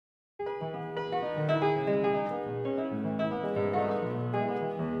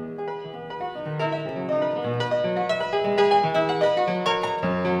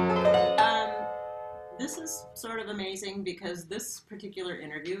because this particular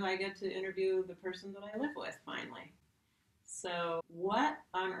interview, I get to interview the person that I live with, finally. So what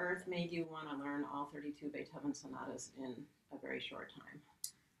on earth made you want to learn all 32 Beethoven sonatas in a very short time?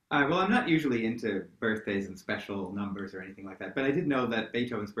 Well, I'm not usually into birthdays and special numbers or anything like that, but I did know that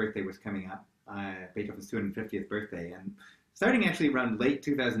Beethoven's birthday was coming up, Beethoven's 250th birthday, and starting actually around late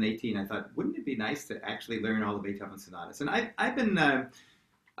 2018, I thought, wouldn't it be nice to actually learn all the Beethoven sonatas? And I've been,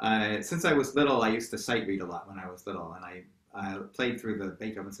 since I was little, I used to sight read a lot when I was little, and I played through the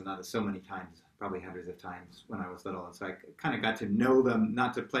Beethoven sonatas so many times, probably hundreds of times when I was little, and so I kind of got to know them,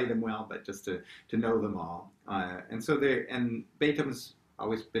 not to play them well, but just to know them all. And Beethoven's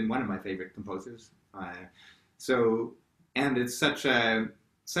always been one of my favorite composers. And it's such a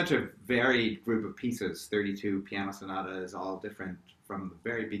varied group of pieces, 32 piano sonatas, all different from the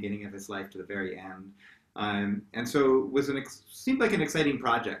very beginning of his life to the very end. And so it was seemed like an exciting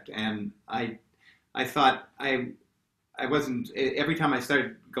project. And I thought I wasn't, every time I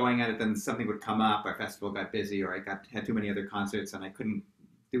started going at it, then something would come up, our festival got busy, or I had too many other concerts, and I couldn't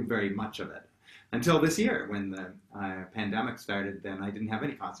do very much of it. Until this year, when the pandemic started, then I didn't have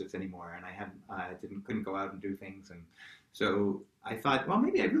any concerts anymore, and I couldn't go out and do things, and so I thought, well,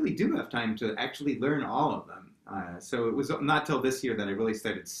 maybe I really do have time to actually learn all of them. So it was not till this year that I really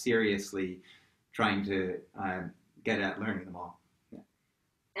started seriously trying to get at learning them all. Yeah.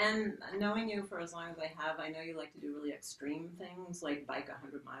 And knowing you for as long as I have, I know you like to do really extreme things, like bike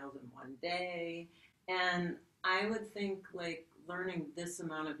 100 miles in one day, and I would think like learning this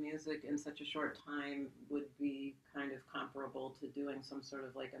amount of music in such a short time would be kind of comparable to doing some sort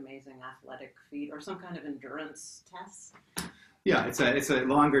of like amazing athletic feat or some kind of endurance test. Yeah, it's a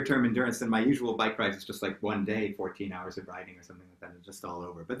longer term endurance than my usual bike rides. It's just like one day, 14 hours of riding or something like that. It's just all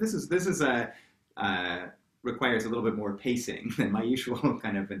over. But this is requires a little bit more pacing than my usual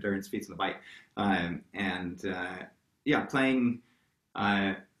kind of endurance feats on the bike.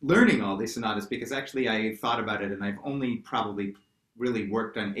 Learning all these sonatas, because actually I thought about it and I've only probably really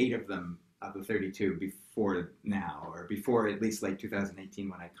worked on 8 of them of the 32 before now, or before at least like 2018,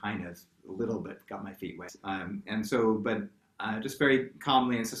 when I kind of a little bit got my feet wet. Just very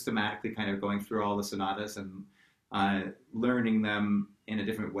calmly and systematically kind of going through all the sonatas and learning them in a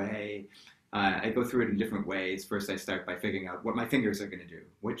different way. I go through it in different ways. First, I start by figuring out what my fingers are going to do.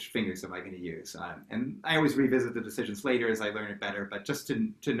 Which fingers am I going to use? And I always revisit the decisions later as I learn it better, but just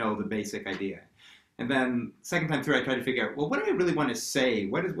to know the basic idea. And then second time through, I try to figure out, well, what do I really want to say?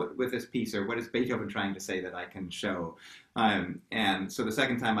 What with this piece, or what is Beethoven trying to say that I can show? And so the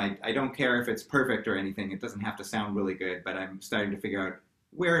second time, I don't care if it's perfect or anything. It doesn't have to sound really good, but I'm starting to figure out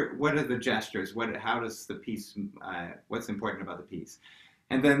what are the gestures? How does the piece, what's important about the piece?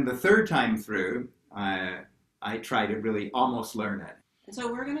 And then the third time through, I try to really almost learn it. And so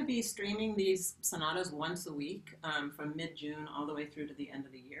we're going to be streaming these sonatas once a week from mid-June all the way through to the end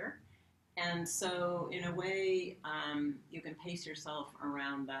of the year. And so, in a way, you can pace yourself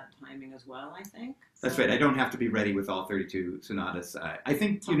around that timing as well, I think. That's right. I don't have to be ready with all 32 sonatas. I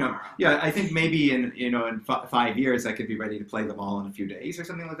think, I think maybe in 5 years I could be ready to play them all in a few days or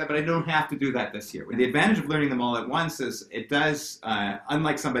something like that, but I don't have to do that this year. The advantage of learning them all at once is it does,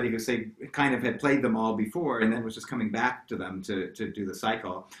 unlike somebody who, say, kind of had played them all before and then was just coming back to them to do the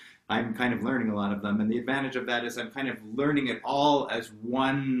cycle, I'm kind of learning a lot of them, and the advantage of that is I'm kind of learning it all as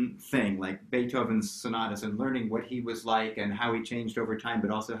one thing, like Beethoven's sonatas, and learning what he was like and how he changed over time,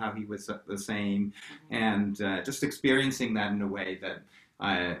 but also how he was the same, and just experiencing that in a way that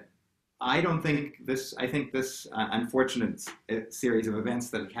I think this unfortunate series of events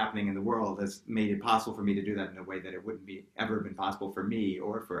that are happening in the world has made it possible for me to do that in a way that it wouldn't be ever been possible for me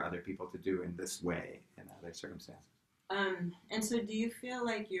or for other people to do in this way in other circumstances. And so do you feel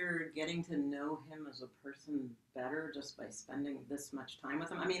like you're getting to know him as a person better just by spending this much time with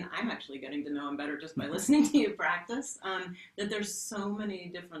him? I mean, I'm actually getting to know him better just by listening to you practice, that there's so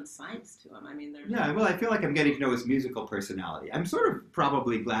many different sides to him. I mean, Yeah, well, I feel like I'm getting to know his musical personality. I'm sort of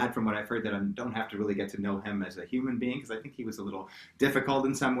probably glad from what I've heard that I don't have to really get to know him as a human being, because I think he was a little difficult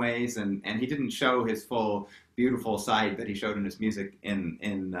in some ways, and he didn't show his full beautiful side that he showed in his music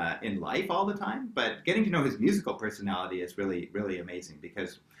in life all the time. But getting to know his musical personality is really, really amazing,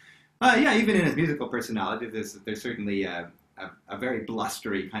 because even in his musical personality, there's certainly a very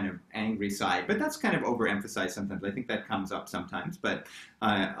blustery kind of angry side, but that's kind of overemphasized sometimes. I think that comes up sometimes, but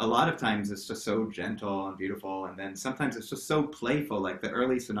a lot of times it's just so gentle and beautiful, and then sometimes it's just so playful, like the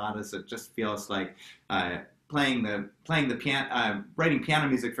early sonatas. It just feels like playing the piano, writing piano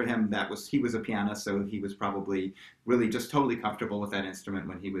music for him. He was a pianist, so he was probably really just totally comfortable with that instrument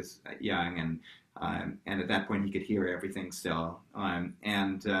when he was young, and at that point he could hear everything still.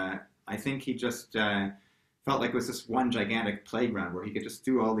 I think he just felt like it was just one gigantic playground where he could just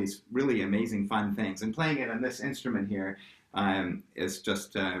do all these really amazing, fun things. And playing it on this instrument here is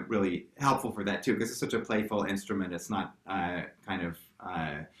just really helpful for that too, because it's such a playful instrument. It's not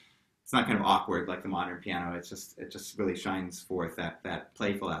it's not kind of awkward like the modern piano. It just really shines forth that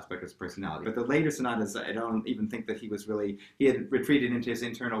playful aspect of his personality. But the later sonatas, I don't even think that he had retreated into his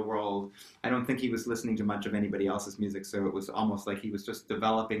internal world. I don't think he was listening to much of anybody else's music, so it was almost like he was just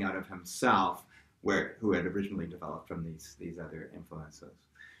developing out of himself, who had originally developed from these other influences.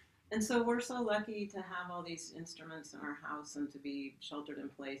 And so we're so lucky to have all these instruments in our house and to be sheltered in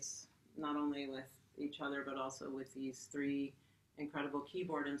place, not only with each other, but also with these three incredible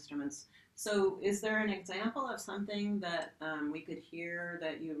keyboard instruments. So is there an example of something that we could hear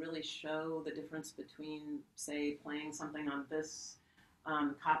that you really show the difference between, say, playing something on this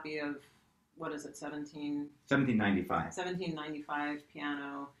copy of, what is it, 1795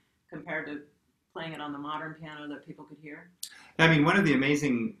 piano compared to playing it on the modern piano that people could hear? I mean, one of the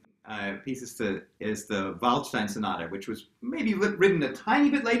amazing pieces is the Waldstein Sonata, which was maybe written a tiny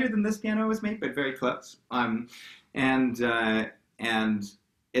bit later than this piano was made, but very close. And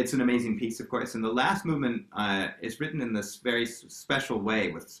it's an amazing piece, of course. And the last movement is written in this very special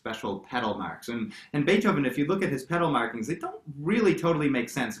way with special pedal marks. And Beethoven, if you look at his pedal markings, they don't really totally make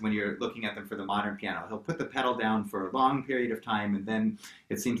sense when you're looking at them for the modern piano. He'll put the pedal down for a long period of time, and then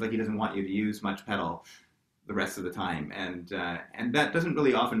it seems like he doesn't want you to use much pedal the rest of the time, and that doesn't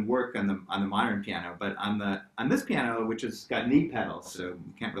really often work on the modern piano. But on this piano, which has got knee pedals, so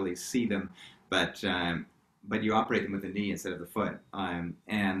you can't really see them, but you operate them with the knee instead of the foot. And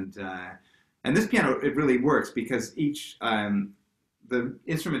this piano, it really works because the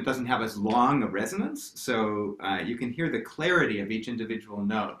instrument doesn't have as long a resonance, so you can hear the clarity of each individual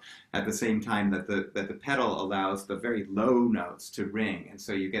note at the same time that the pedal allows the very low notes to ring, and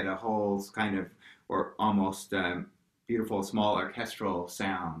so you get a whole kind of, or almost beautiful small orchestral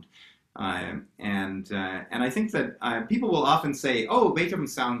sound. And I think that people will often say, "Oh, Beethoven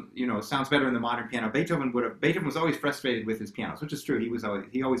sounds better in the modern piano." Beethoven was always frustrated with his pianos, which is true.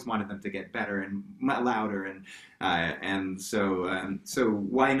 He always wanted them to get better and louder, and so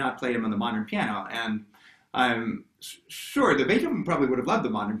why not play them on the modern piano? And sure, the Beethoven probably would have loved the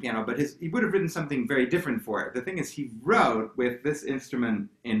modern piano, but he would have written something very different for it. The thing is, he wrote with this instrument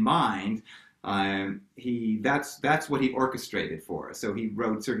in mind. That's what he orchestrated for. So he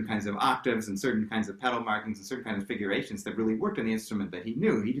wrote certain kinds of octaves and certain kinds of pedal markings and certain kinds of figurations that really worked on the instrument that he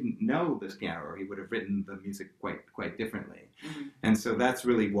knew. He didn't know this piano, or he would have written the music quite differently. Mm-hmm. And so that's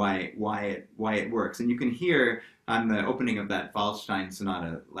really why it works. And you can hear on the opening of that Waldstein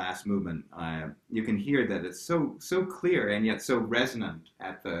Sonata last movement, you can hear that it's so clear and yet so resonant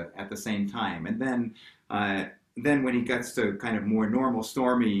at the same time. And then when he gets to kind of more normal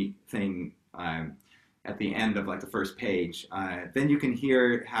stormy thing at the end of like the first page, then you can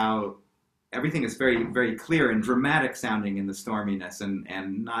hear how everything is very, very clear and dramatic sounding in the storminess, and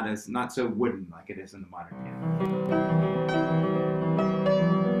not so wooden like it is in the modern piano.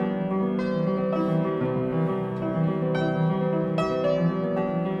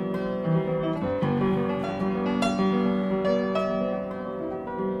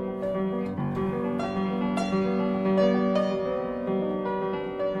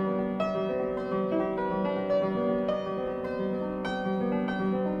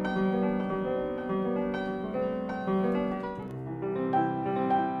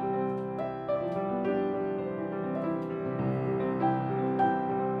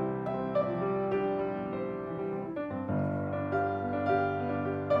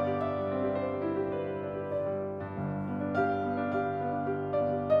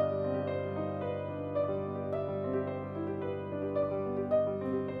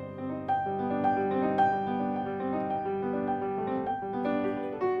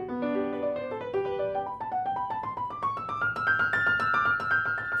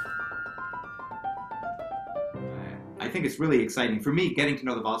 I think it's really exciting. For me, getting to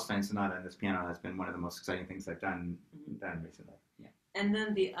know the Waldstein Sonata and this piano has been one of the most exciting things I've done recently. Yeah. And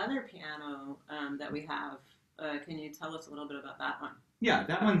then the other piano that we have, can you tell us a little bit about that one? Yeah,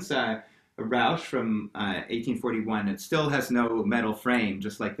 that one's a Rausch from 1841. It still has no metal frame,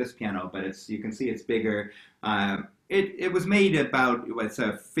 just like this piano, but you can see it's bigger. It was made about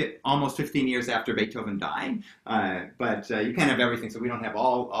almost 15 years after Beethoven died, but you can't have everything, so we don't have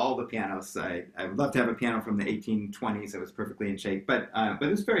all the pianos. I would love to have a piano from the 1820s that was perfectly in shape, but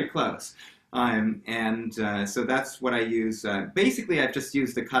it's very close. So that's what I use. Basically, I've just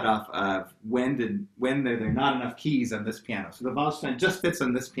used the cutoff of when there are not enough keys on this piano. So the Waldstein just fits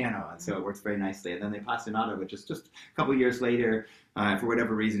on this piano, and so it works very nicely. And then the Sonata, which is just a couple years later, for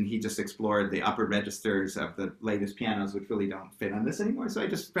whatever reason, he just explored the upper registers of the latest pianos, which really don't fit on this anymore. So I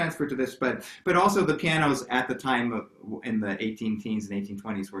just transferred to this. But also the pianos at the time in the 18 teens and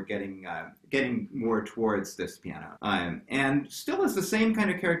 1820s were getting more towards this piano, and still has the same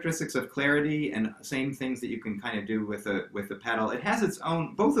kind of characteristics of clarity and same things that you can kind of do with the pedal. It has its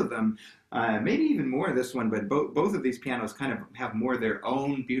own, both of them. Maybe even more this one, but both of these pianos kind of have more their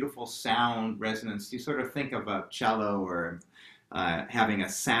own beautiful sound resonance. You sort of think of a cello or having a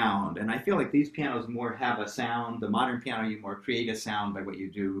sound, and I feel like these pianos more have a sound. The modern piano, you more create a sound by what you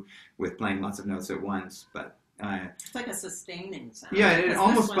do with playing lots of notes at once, but it's like a sustaining sound. Yeah, it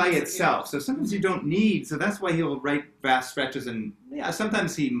almost by itself. So sometimes you don't need, so that's why he'll write vast stretches, and yeah,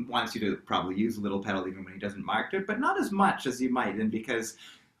 sometimes he wants you to probably use a little pedal even when he doesn't mark it, but not as much as you might, and because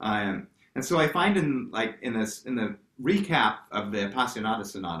and so I find in the recap of the Appassionata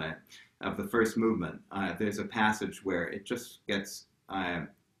Sonata of the first movement, there's a passage where it just gets,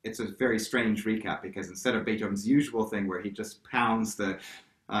 it's a very strange recap, because instead of Beethoven's usual thing where he just pounds on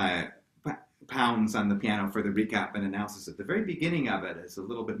the piano for the recap and announces it, the very beginning of it is a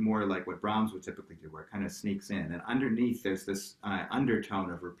little bit more like what Brahms would typically do, where it kind of sneaks in, and underneath there's this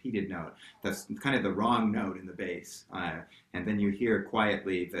undertone of repeated note that's kind of the wrong note in the bass, and then you hear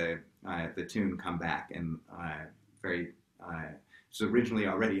quietly the tune come back, and it's originally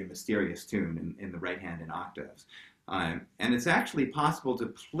already a mysterious tune in the right hand in octaves. And it's actually possible to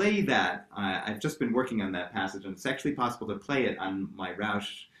play that. I've just been working on that passage, and it's actually possible to play it on my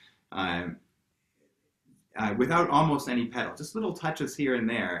Rausch without almost any pedal, just little touches here and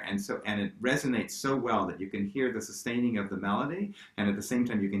there, and it resonates so well that you can hear the sustaining of the melody, and at the same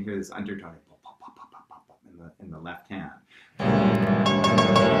time you can hear this undertone in the left hand.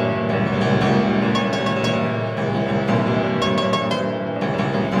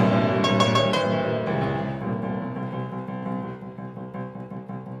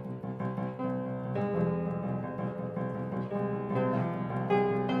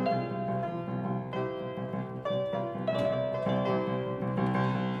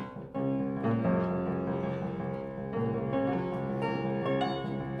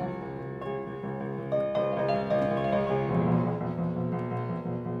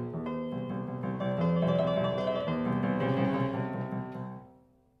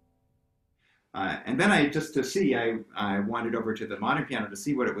 And then I wandered over to the modern piano to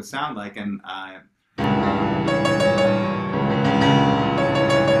see what it would sound like, and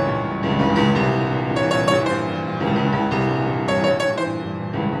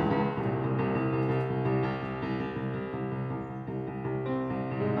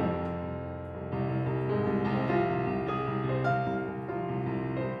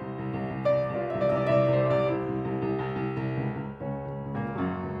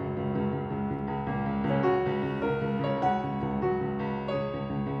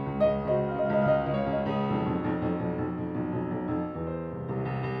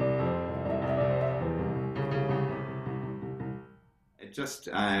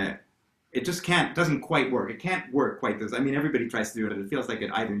it just doesn't quite work. It can't work quite this. I mean, everybody tries to do it, and it feels like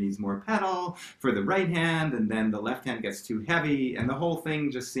it either needs more pedal for the right hand, and then the left hand gets too heavy, and the whole thing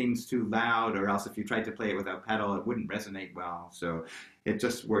just seems too loud, or else if you tried to play it without pedal, it wouldn't resonate well. So it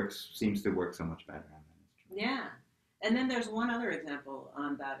just seems to work so much better on that instrument. Yeah. And then there's one other example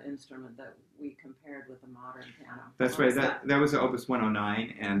on that instrument that we compared with the modern piano. That's right. That was Opus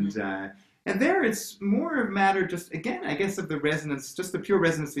 109, and and there it's more a matter, just again, I guess, of the resonance, just the pure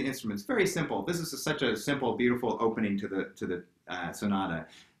resonance of the instrument. It's very simple. This is such a simple, beautiful opening to the sonata,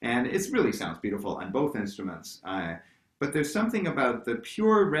 and it really sounds beautiful on both instruments. But there's something about the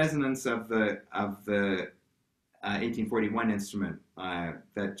pure resonance of the 1841 instrument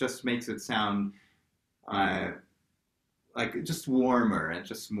that just makes it sound like just warmer and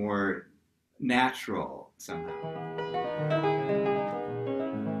just more natural somehow.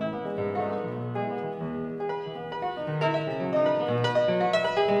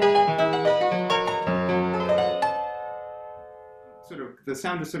 The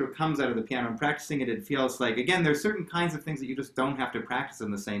sound just sort of comes out of the piano, and practicing it, it feels like, again, there's certain kinds of things that you just don't have to practice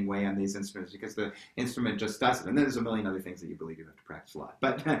in the same way on these instruments, because the instrument just does it. And then there's a million other things that you really do have to practice a lot.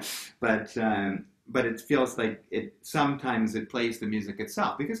 But it feels like sometimes it plays the music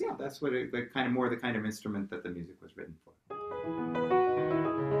itself, because yeah, that's what the kind of instrument that the music was written for.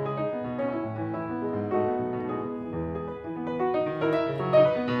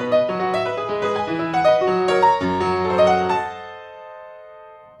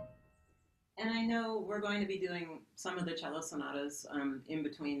 We're going to be doing some of the cello sonatas in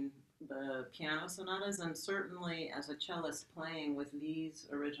between the piano sonatas, and certainly as a cellist playing with these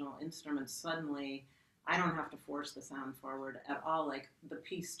original instruments, suddenly I don't have to force the sound forward at all. Like the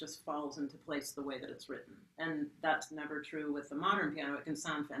piece just falls into place the way that it's written. And that's never true with the modern piano. It can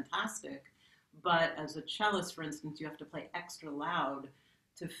sound fantastic, but as a cellist, for instance, you have to play extra loud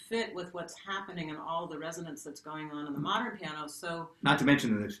to fit with what's happening and all the resonance that's going on in the modern piano. So, not to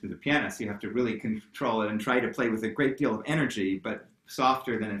mention that the pianist, you have to really control it and try to play with a great deal of energy, but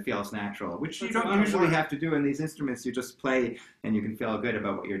softer than it feels natural, which you don't usually have to do in these instruments. You just play and you can feel good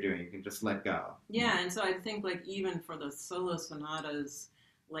about what you're doing. You can just let go. Yeah, and so I think like even for the solo sonatas,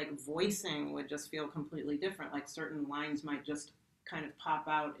 like voicing would just feel completely different. Like certain lines might just kind of pop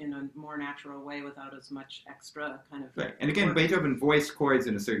out in a more natural way without as much extra kind of... Right. And again, Beethoven voiced chords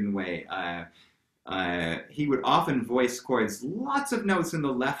in a certain way. He would often voice chords, lots of notes in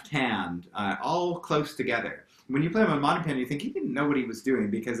the left hand, all close together. When you play him on modern piano, you think he didn't know what he was doing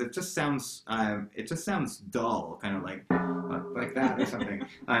because it just sounds dull, kind of like that or something.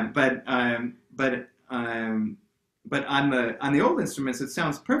 But on the old instruments, it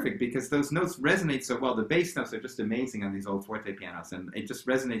sounds perfect because those notes resonate so well. The bass notes are just amazing on these old forte pianos, and it just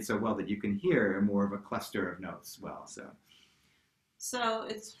resonates so well that you can hear more of a cluster of notes well. So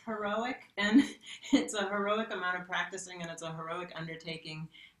it's heroic, and it's a heroic amount of practicing, and it's a heroic undertaking.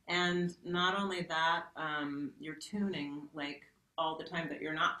 And not only that, you're tuning like all the time that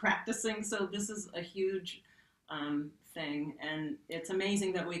you're not practicing. So this is a huge thing, and it's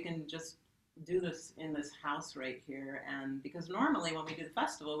amazing that we can just do this in this house right here. And because normally when we do the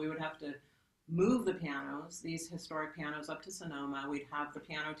festival, we would have to move the pianos, these historic pianos, up to Sonoma. We'd have the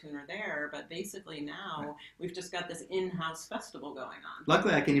piano tuner there, but basically now we've just got this in-house festival going on.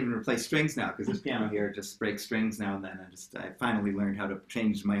 Luckily, I can even replace strings now because this piano here just breaks strings now and then. I finally learned how to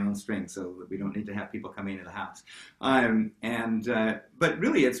change my own strings so that we don't need to have people coming into the house. But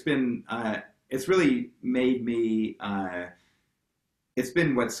really, it's really made me. It's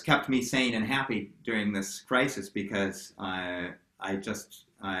been what's kept me sane and happy during this crisis because I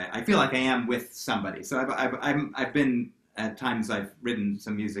feel like I am with somebody. So I've been, at times I've written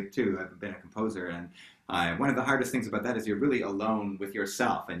some music too. I've been a composer, and one of the hardest things about that is you're really alone with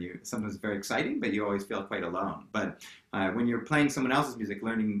yourself, and sometimes it's very exciting, but you always feel quite alone. But when you're playing someone else's music,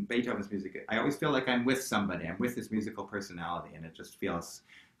 learning Beethoven's music, I always feel like I'm with somebody. I'm with his musical personality, and it just feels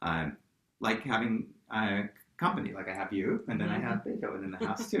like having company. Like I have you, and then I have Beethoven in the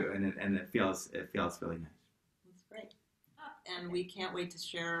house too, and it feels really nice. That's great. And we can't wait to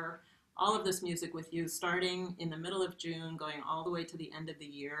share all of this music with you starting in the middle of June, going all the way to the end of the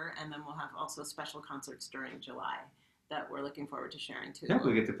year, and then we'll have also special concerts during July that we're looking forward to sharing too. Yeah,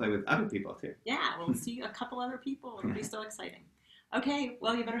 we'll get to play with other people too. Yeah, we'll see a couple other people. It'll be so exciting. Okay,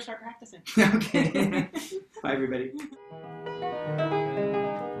 well, you better start practicing. Okay. Bye, everybody.